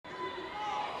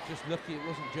Just lucky it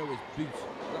wasn't Joey's boot.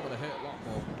 That would have hurt a lot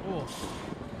more. Oh.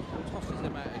 Tosses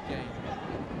him out again.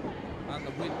 And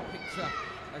the wind picks up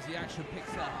as the action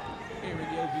picks up here in the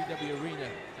OVW arena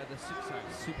at the Super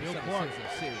 7 SIZZLER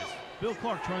series. Bill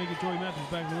Clark trying to get Joey Matthews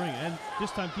back in the ring, and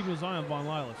this time keeping his eye on Von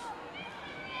LILAS.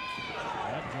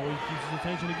 Yep, Joey keeps his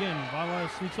attention again. Von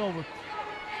LILAS sneaks over.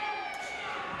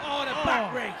 Oh, the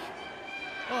back rake!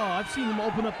 Oh, I've seen him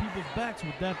open up people's backs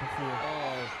with that before.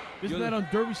 Oh, isn't that on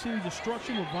Derby City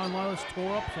Destruction where Von LILAS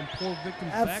tore up some poor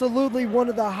victim's Absolutely back? One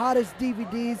of the hottest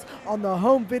DVDs on the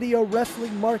home video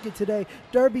wrestling market today,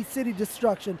 Derby City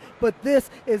Destruction. But this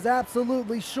is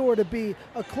absolutely sure to be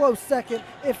a close second,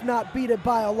 if not beat it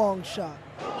by a long shot.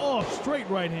 Oh, straight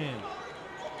right hand.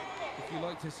 If you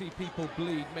like to see people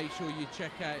bleed, make sure you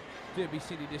check out Derby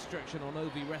City Destruction on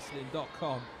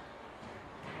ovwrestling.com. Oh,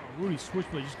 Rudy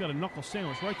Switchblade just got a knuckle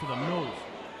sandwich right to the nose.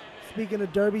 Speaking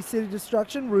of Derby City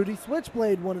Destruction, Rudy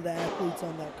Switchblade, one of the athletes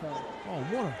on that card. Oh,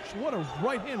 what a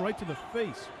right hand right to the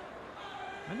face.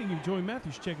 I think if Joey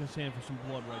Matthews checking his hand for some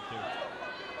blood right there.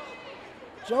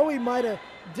 Joey might have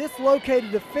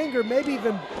dislocated a finger, maybe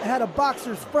even had a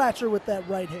boxer's fracture with that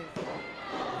right hand.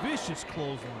 Vicious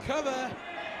clothesline. Cover!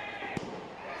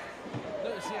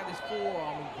 Notice he had his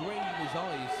forearm ingrained in his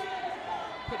eyes,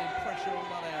 putting pressure on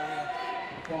that area.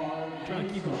 Trying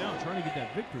to keep him down, trying to get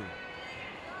that victory.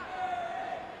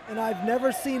 And I've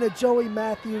never seen a Joey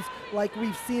Matthews like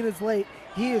we've seen as late.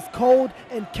 He is cold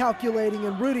and calculating,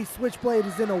 and Rudy Switchblade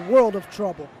is in a world of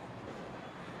trouble.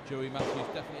 Joey Matthews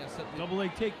definitely has something double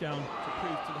leg takedown to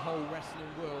prove to the whole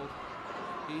wrestling world.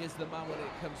 He is the man when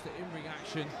it comes to in-ring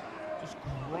action. Just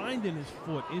grinding his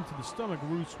foot into the stomach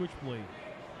of Rudy Switchblade.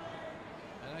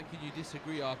 And how can you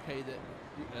disagree, RK,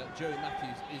 that Joey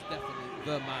Matthews is definitely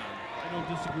the man? I don't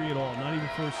disagree at all, not even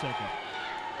for a second.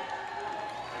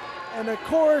 And a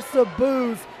chorus of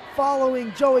boos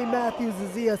following Joey Matthews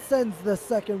as he ascends the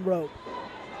second rope.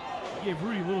 He gave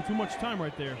Rudy a little too much time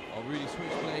right there. Oh, Rudy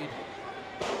Switchblade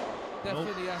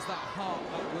definitely has that heart,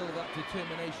 that will, that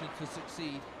determination to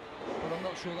succeed. But I'm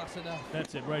not sure that's enough.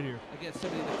 That's it right here. Against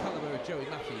somebody the caliber of Joey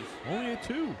Matthews. Only a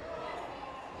 2.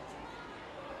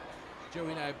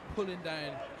 Joey now pulling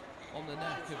down on the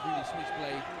neck of Rudy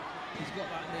Switchblade. He's got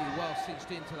that knee well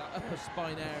cinched into that upper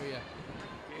spine area.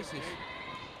 This is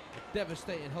a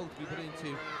devastating hold to be put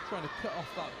into, trying to cut off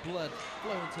that blood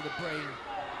flowing to the brain.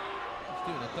 He's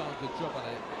doing a darn good job at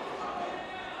it.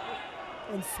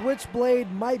 And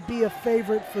Switchblade might be a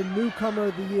favorite for newcomer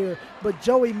of the year, but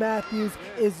Joey Matthews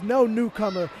is no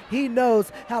newcomer. He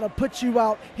knows how to put you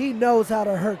out. He knows how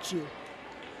to hurt you.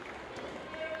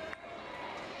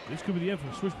 This could be the end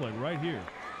for Switchblade right here.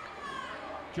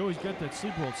 Joey's got that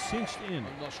sleeper hold cinched in.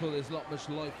 I'm not sure there's not much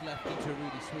life left into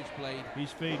Rudy Switchblade.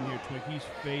 He's fading here, Twick. He's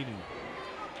fading.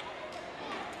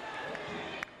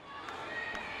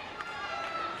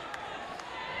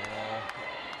 Oh,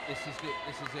 this is it.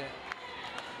 This is it.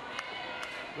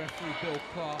 Referee Bill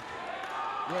Clark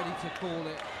ready to call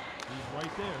it. He's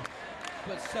right there.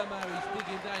 But somehow he's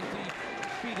digging down deep,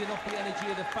 feeding off the energy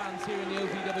of the fans here in the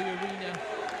OVW arena.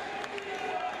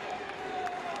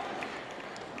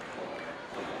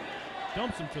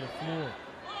 Dumps him to the floor.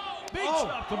 Big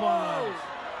chop to Von LILAS.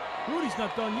 Rudy's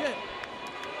not done yet.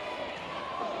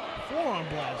 Forearm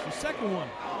blast, the second one.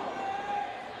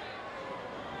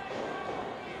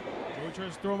 Joey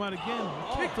tries to throw him out again.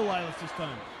 A kick to LILAS this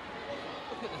time.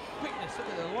 Look at the quickness, look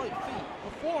at the light feet.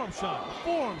 A forearm shot, a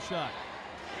forearm shot.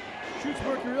 Shoots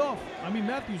Mercury off. I mean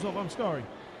Matthews off, I'm sorry.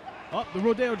 Up, the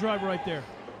rodeo driver right there.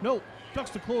 No,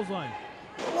 ducks the clothesline.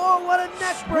 Whoa, what a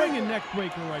neck breaker. Springing neck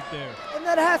breaker right there. And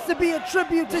that has to be a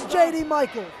tribute to J.D.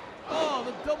 Michael. Oh,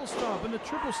 the double stomp and the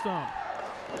triple stomp.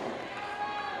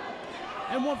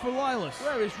 And one for LILAS.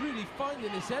 Where is Rudy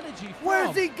finding this energy from?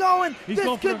 Where's he going? He's this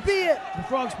going could be it. The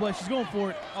frog splash, he's going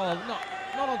for it. Oh,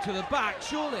 not onto the back,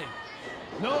 surely.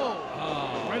 No,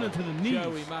 right into the knees.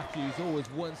 Joey Matthews always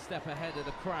one step ahead of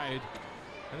the crowd.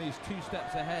 And he's 2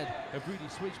 steps ahead of Rudy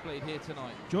Switchblade here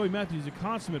tonight. Joey Matthews is a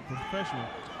consummate professional.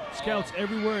 Scouts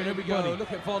everywhere and everybody. Go.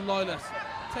 Look at Von LILAS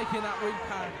taking that ring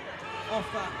pad off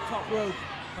that top rope.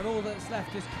 And all that's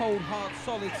left is cold, hard,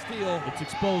 solid steel. It's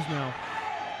exposed now.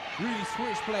 Rudy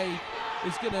Switchblade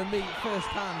is going to meet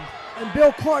firsthand. And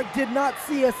Bill Clark did not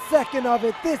see a second of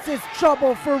it. This is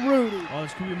trouble for Rudy. Oh,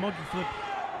 this could be a monkey flip.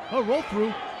 Oh, roll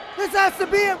through. This has to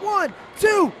be it. 1,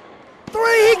 2,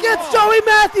 3. He gets Joey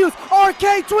Matthews.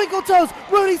 RK Twinkle Toes.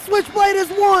 Rudy Switchblade is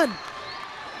 1.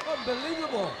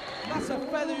 Unbelievable. That's a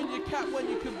feather in your cap when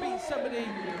you can beat somebody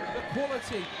the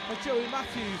quality of Joey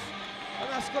Matthews. And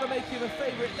that's got to make him a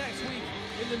favourite next week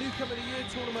in the Newcomer of the Year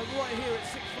tournament right here at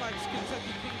Six Flags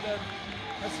Kentucky Kingdom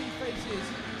as he faces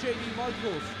J.D.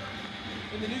 Michaels.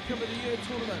 in the Newcomer of the Year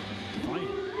tournament. Fine.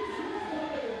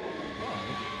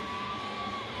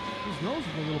 His nose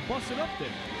is a little busted up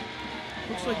there.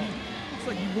 Looks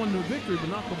like he won the victory, but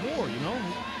not the war. You know,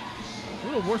 a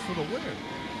little worse for the winner.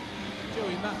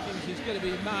 Joey Matthews is going to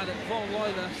be mad at Von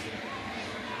Lilas.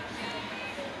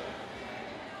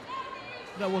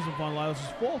 That wasn't Von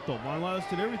Lilas' fault, though. Von Lilas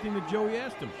did everything that Joey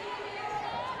asked him.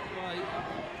 Right.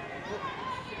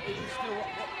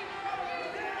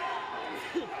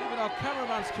 Even our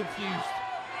cameraman's confused.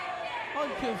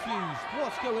 I'm confused.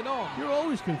 What's going on? You're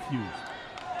always confused.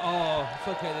 Oh, it's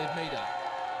okay. They've made it.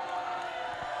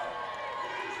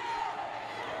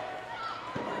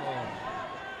 Oh,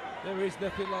 there is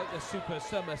nothing like the Super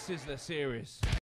Summer Sizzler Series.